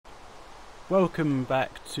Welcome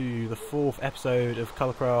back to the 4th episode of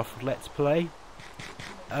ColourCraft Let's Play.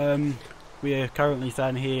 We are currently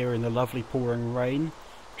standing here in the lovely pouring rain,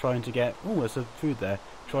 trying to get... oh, there's some food there.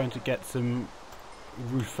 Trying to get some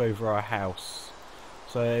roof over our house.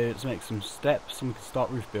 So let's make some steps and we can start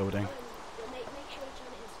roof building. Make sure you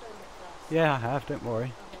turn it in stone brick first. Yeah, I have, don't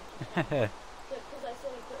worry. Okay. Because I saw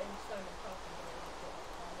you put it in stone and half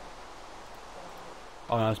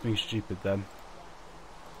and Oh, I was being stupid then.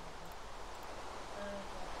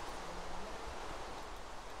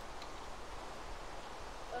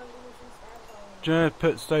 Do you know,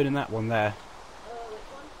 put stone in that one there. Which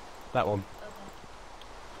one? That one.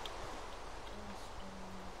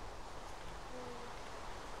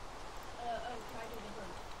 Okay. Can I do the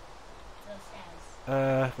roof? The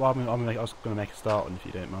stairs? Well, I was going to make a start one if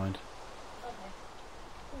you don't mind. Okay.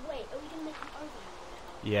 Wait, are we going to make an overhang?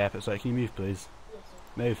 Yeah, but so can you move please? Yes,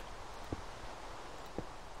 sir. Move.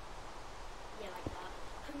 Yeah, like that.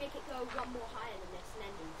 Can we make it go one more higher than this and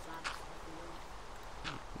end in slabs?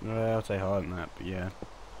 Well, I'd say higher than that, but yeah.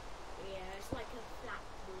 Yeah, it's like a flat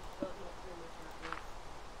roof, but not really a flat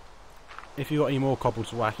roof. If you got any more cobble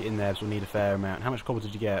to whack it in there, so we'll need a fair amount. How much cobble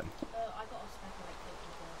did you get? I got a stack of like 50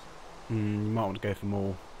 or something. You might want to go for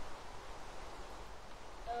more.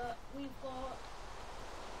 We've got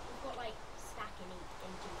like stacking in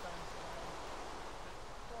two furnaces.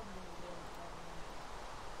 Probably be able to find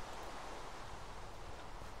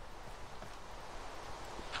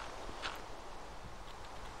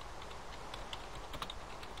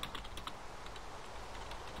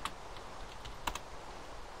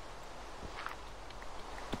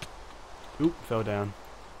one. Oop, fell down.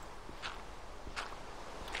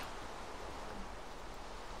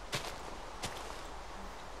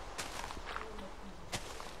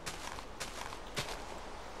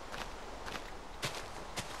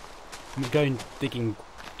 I'm going digging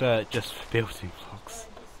dirt just for building blocks.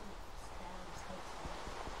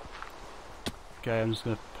 Okay, I'm just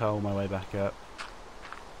going to pole my way back up.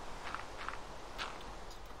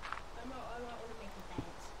 I might want to make a bed.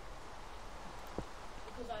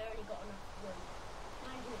 Because I only got enough room.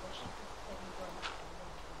 Mind you, the sheep is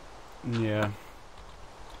probably going Yeah.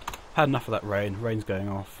 Had enough of that rain. Rain's going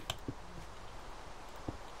off.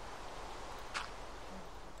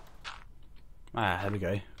 Ah, there we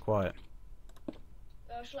go. Quiet.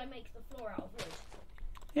 shall I make the floor out of wood?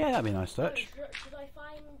 Yeah, that'd be a nice touch. Should I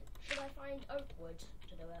find oak wood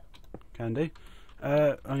to do it? Can do.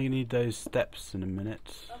 Only need those steps in a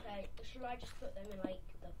minute. Okay, should I just put them in like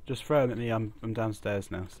the... Just throw them at me. I'm downstairs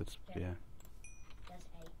now, so it's, Okay. yeah. There's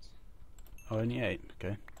 8. Oh, only 8.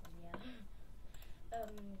 Okay. Yeah.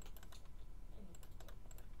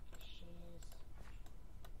 Shears.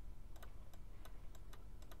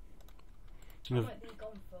 I Have, might be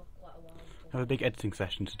gone for quite a while. have a big editing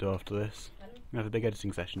session to do after this. Pardon? We have a big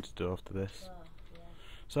editing session to do after this. Oh, yeah.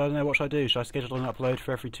 So I don't know, what should I do? Should I schedule an upload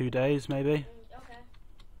for every 2 days, maybe? Okay.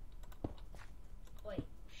 Wait,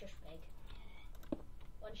 shush pig.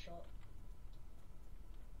 One shot.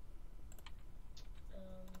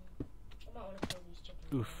 I might want to kill these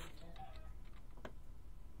chickens. Oof.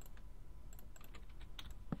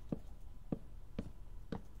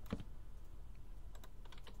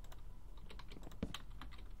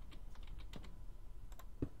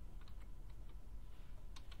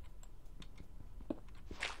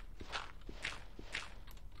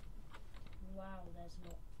 Wow, there's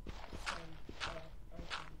not some open.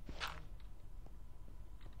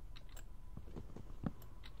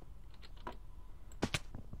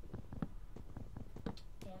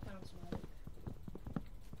 Yeah, I found some oak.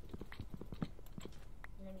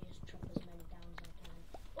 And let me just chop as many down as I can.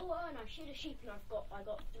 Oh, and I sheared a sheep and I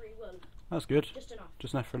got 3 wool. That's good. Just enough.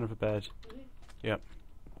 Just enough for another bed. Yep.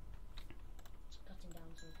 Just cutting down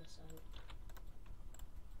some of this oak.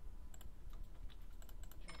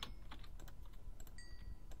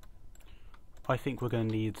 I think we're going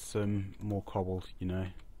to need some more cobble, you know.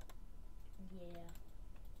 Yeah.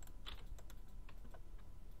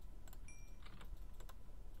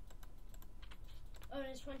 Oh,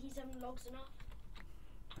 and is 27 logs enough?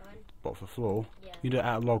 Fine. What, for floor? Yeah. You do it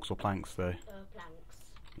out of logs or planks, though. Planks.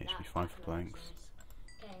 Yeah, it should be fine for looks planks. nice.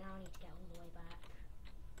 Okay, now I need to get all the way back.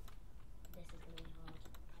 This is going to be hard.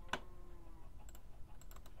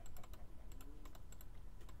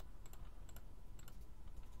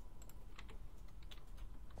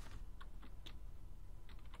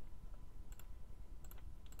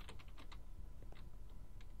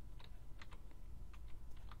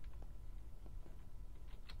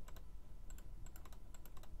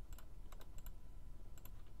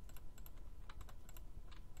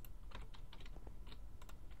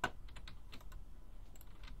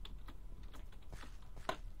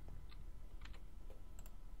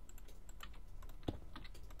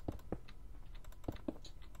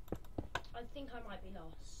 think I might be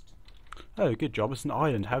lost. Oh, good job. It's an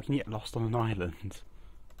island. How can you get lost on an island?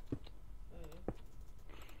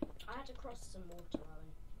 I had to cross some water,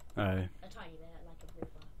 Owen. Oh. A tiny bit, like a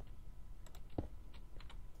river.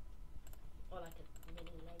 Or like a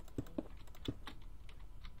mini lake thing.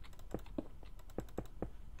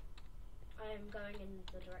 I am going in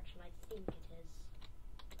the direction I think it is.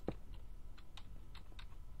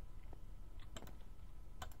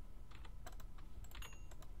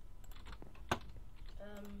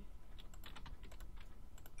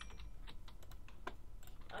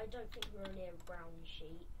 I don't think we're near a brown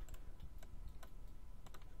sheep.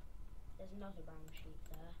 There's another brown sheep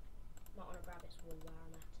there. Might want to grab its wool where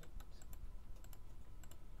I'm at it.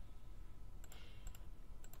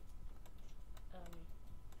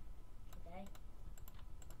 Okay.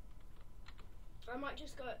 I might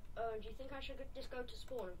just go. Oh, do you think I should just go to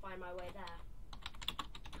spawn and find my way there?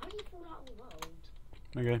 How do you fall out of the world?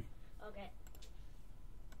 Okay. Okay.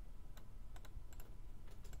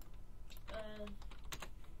 Let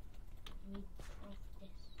me craft this.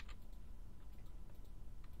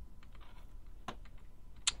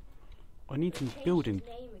 I need some Change building his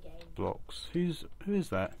name again. blocks. Who is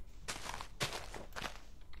that?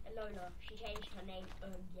 Lola. She changed her name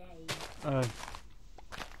again. Oh.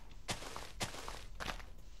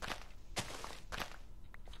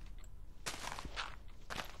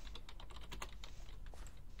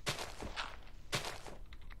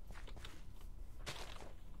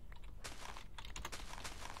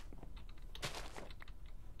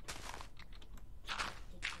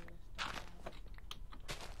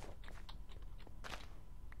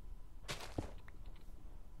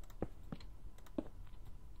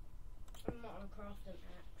 I'm not gonna craft an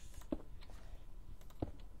axe.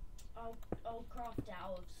 I'll craft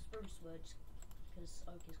out of spruce wood because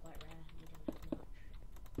oak is quite rare and we don't have much.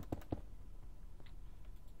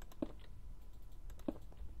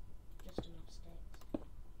 Just enough sticks.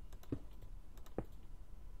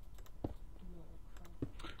 Not a craft.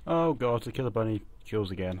 Oh god, the killer bunny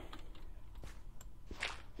kills again.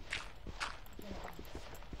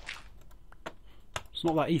 It's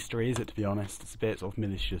not that Eastery, is it, to be honest? It's a bit sort of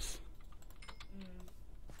malicious.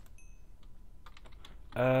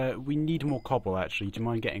 We need more cobble, actually. Do you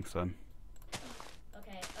mind getting some?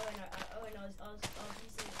 Okay. Oh no. I was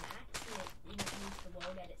using an axe and it used the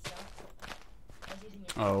wall dead itself. I was using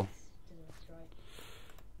it Oh. to destroy.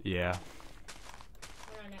 Yeah.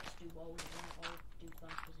 When I next do walls, I'll do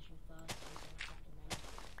first position first, and then second, then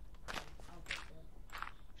I'll get the.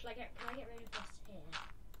 Can I get rid of this here?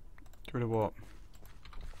 Get rid of what?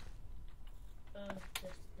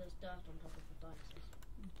 There's dirt on top of the furnaces.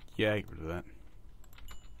 Yeah, get rid of that.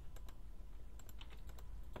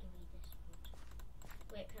 Give me this wood.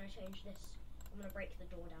 Wait, can I change this? I'm gonna break the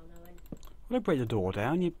door down, Owen. Well, don't break the door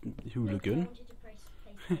down, you No, 'cause I hooligan. wanted to place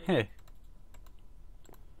wood. Heh.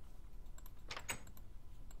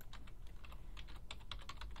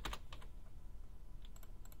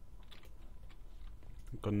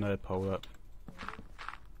 Got another pole up.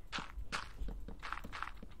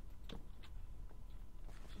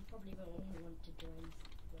 She's probably the one who wanted to join.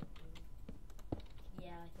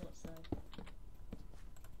 Yeah, I thought so.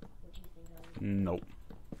 What do you think, Owen? Nope.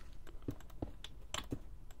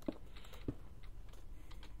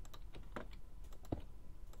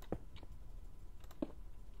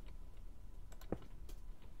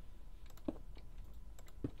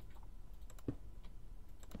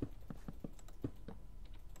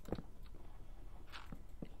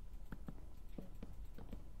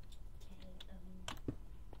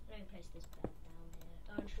 Let me place this bed down here.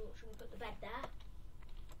 Owen, should we put the bed there?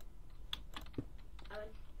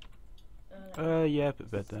 Owen? Yeah, put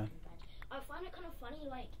bed there. I find it kind of funny,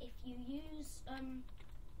 like, if you use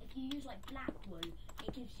like black wool,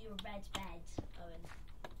 it gives you a red bed, Owen.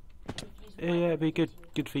 If you use white Yeah, it'd be a wool, it gives you-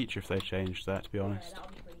 good feature if they changed that, to be honest. Yeah, that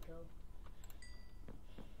would be pretty cool.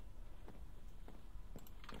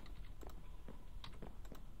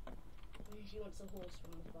 She wants a horse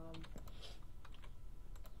from the farm.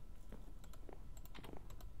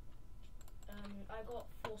 I got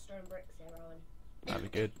 4 stone bricks here, Owen. That'd be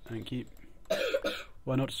good, thank you.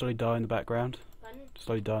 Why not slowly die in the background? Pardon?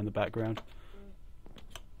 Slowly die in the background.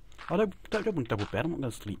 I don't want double bed, I'm not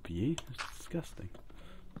going to sleep for you. It's disgusting.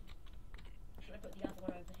 Should I put the other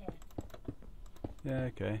one over here? Yeah,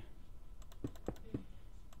 okay.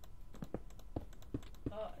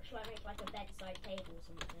 Or should I make like a bedside table or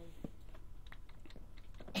something?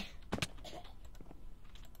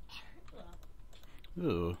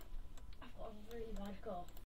 Ugh. I've got a really bad cough.